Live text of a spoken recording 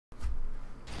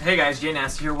Hey guys,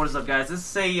 JNasty here. What is up, guys? This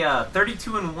is a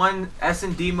 32-1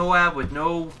 SnD MOAB with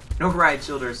no ride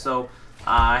shielders. So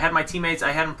I had my teammates. I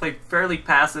had them play fairly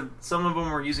passive. Some of them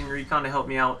were using recon to help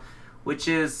me out, it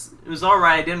was all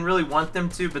right. I didn't really want them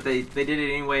to, but they did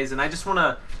it anyways. And I just want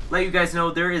to let you guys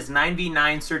know there is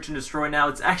 9v9 search and destroy now.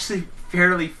 It's actually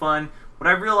fairly fun. What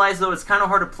I realized though, it's kind of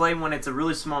hard to play when it's a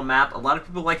really small map. A lot of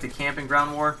people like to camp in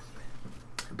ground war,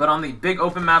 but on the big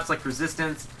open maps like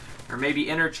Resistance, or maybe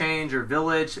Interchange or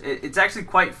Village, it's actually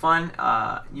quite fun.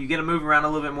 You get to move around a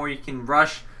little bit more. You can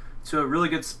rush to a really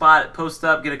good spot, post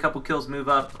up, get a couple kills, move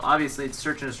up. Obviously, it's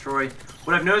search and destroy.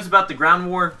 What I've noticed about the ground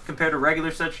war compared to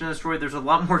regular search and destroy, there's a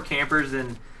lot more campers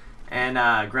in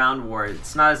ground war.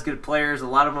 It's not as good players. A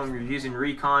lot of them are using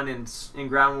recon in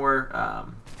ground war. I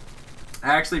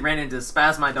actually ran into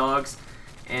Spaz My Dogs,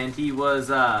 and he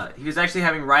was actually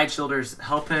having ride shielders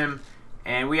help him.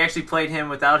 And we actually played him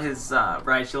without his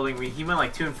ride shielding. He went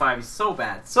like 2 and 5. He's so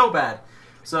bad, so bad.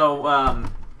 So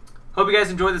hope you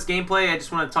guys enjoy this gameplay. I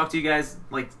just want to talk to you guys.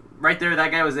 Like right there, that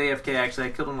guy was AFK. Actually, I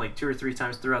killed him like 2 or 3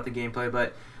 times throughout the gameplay.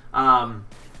 But I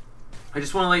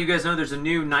just want to let you guys know there's a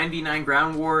new 9v9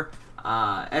 ground war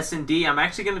SnD. I'm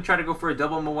actually going to try to go for a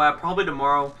double MOAB probably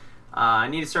tomorrow. I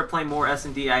need to start playing more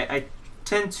SnD. I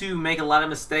tend to make a lot of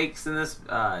mistakes in this.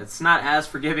 It's not as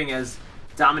forgiving as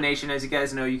Domination. As you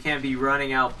guys know, you can't be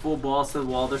running out full balls to the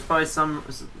wall. There's probably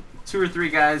 2 or 3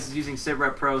 guys using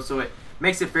SitRep Pro, so it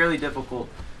makes it fairly difficult.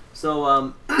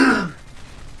 So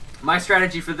my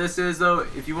strategy for this is, though,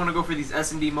 if you want to go for these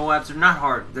SnD MOABs, they're not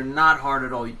hard. They're not hard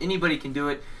at all. Anybody can do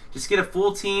it. Just get a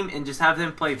full team and just have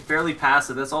them play fairly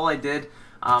passive. That's all I did.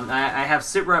 I have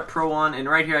SitRep Pro on, and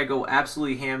right here I go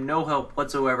absolutely ham, no help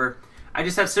whatsoever. I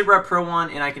just have SitRep Pro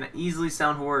on, and I can easily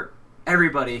sound whore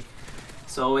everybody.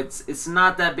 So it's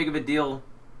not that big of a deal.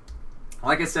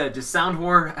 Like I said, just sound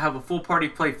whore, have a full party,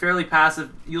 play fairly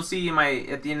passive. You'll see in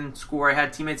at the end score, I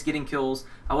had teammates getting kills.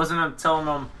 I wasn't telling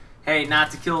them, hey,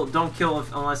 not to kill, don't kill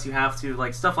unless you have to,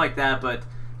 like stuff like that. But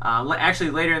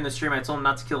actually later in the stream, I told them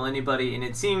not to kill anybody, and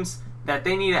it seems that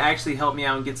they need to actually help me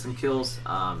out and get some kills. It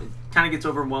kind of gets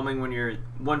overwhelming when you're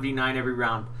 1v9 every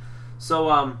round. So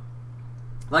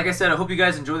like I said, I hope you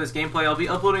guys enjoy this gameplay. I'll be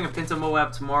uploading a Pinta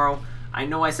MOAB tomorrow. I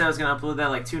know I said I was going to upload that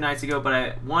like 2 nights ago,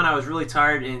 but one, I was really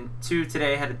tired, and 2,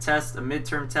 today I had a test, a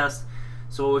midterm test.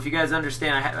 So if you guys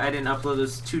understand, I didn't upload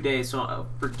those 2 days, so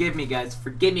forgive me, guys.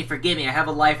 Forgive me. I have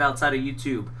a life outside of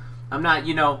YouTube. I'm not,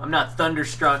 I'm not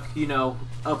thunderstruck,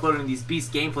 uploading these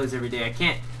beast gameplays every day.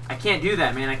 I can't do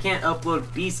that, man. I can't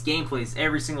upload beast gameplays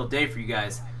every single day for you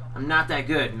guys. I'm not that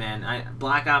good, man.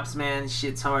 Black Ops, man,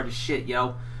 shit's hard as shit,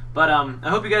 yo. But I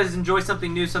hope you guys enjoy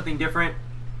something new, something different.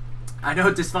 I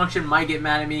know Dysfunction might get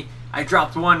mad at me. I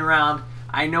dropped 1 round.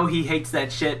 I know he hates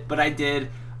that shit, but I did.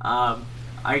 I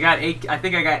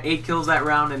think I got 8 kills that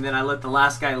round, and then I let the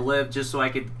last guy live just so I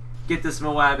could get this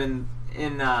MOAB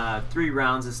in 3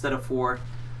 rounds instead of 4.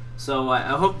 So I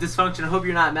hope Dysfunction. I hope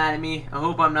you're not mad at me. I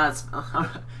hope I'm not.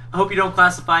 I hope you don't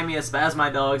classify me as Spaz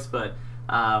My Dogs, but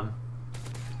I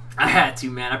had to,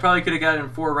 man. I probably could have got it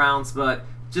in 4 rounds, but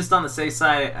just on the safe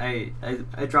side,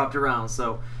 I dropped a round.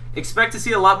 So expect to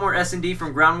see a lot more SnD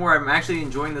from ground war. I'm actually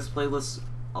enjoying this playlist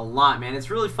a lot, man. It's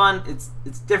really fun.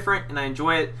 It's different, and I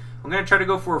enjoy it. I'm gonna try to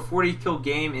go for a 40 kill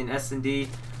game in SnD,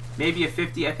 maybe a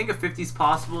 50. I think a 50 is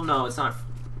possible. No, it's not.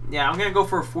 Yeah, I'm gonna go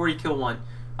for a 40 kill one,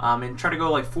 and try to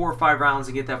go like 4 or 5 rounds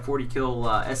and get that 40 kill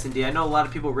SnD. I know a lot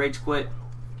of people rage quit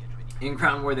in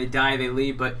ground war. They die, they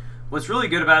leave, but what's really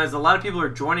good about it is a lot of people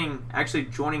are actually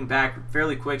joining back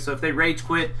fairly quick. So if they rage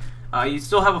quit, you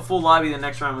still have a full lobby the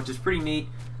next round, which is pretty neat.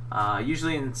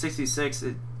 Usually in 66,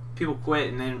 people quit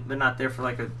and then they're not there for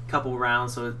like a couple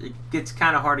rounds, so it gets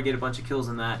kind of hard to get a bunch of kills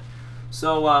in that.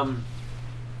 So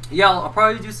yeah, I'll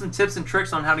probably do some tips and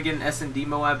tricks on how to get an SnD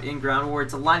MOAB in ground war.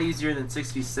 It's a lot easier than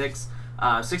 6v6.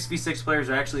 6v6 players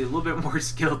are actually a little bit more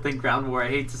skilled than ground war. I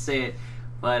hate to say it,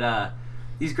 but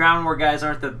these ground war guys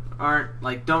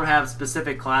don't have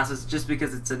specific classes just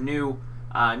because it's a new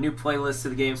playlist to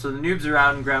the game. So the noobs are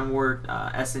out in ground war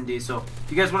SnD. So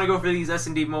if you guys want to go for these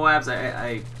SnD MOABs,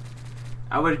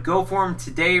 I would go for them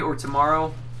today or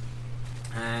tomorrow.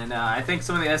 And I think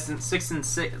some of the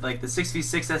like the 6v6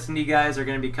 SnD guys are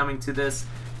going to be coming to this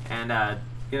and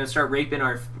going to start raping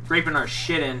our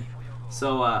shit in.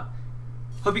 So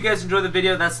hope you guys enjoyed the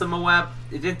video. That's the MOAB.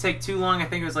 It didn't take too long. I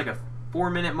think it was like a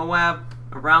 4-minute MOAB,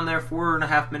 around there,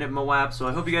 4.5-minute MOAB. So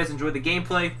I hope you guys enjoyed the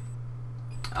gameplay.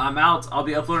 I'm out. I'll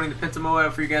be uploading the Pinta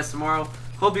MOAB for you guys tomorrow.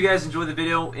 Hope you guys enjoyed the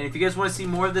video, and if you guys want to see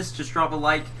more of this, just drop a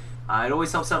like. It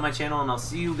always helps out my channel, and I'll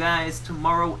see you guys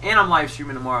tomorrow. And I'm live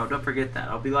streaming tomorrow. Don't forget that.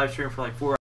 I'll be live streaming for like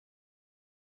 4 hours.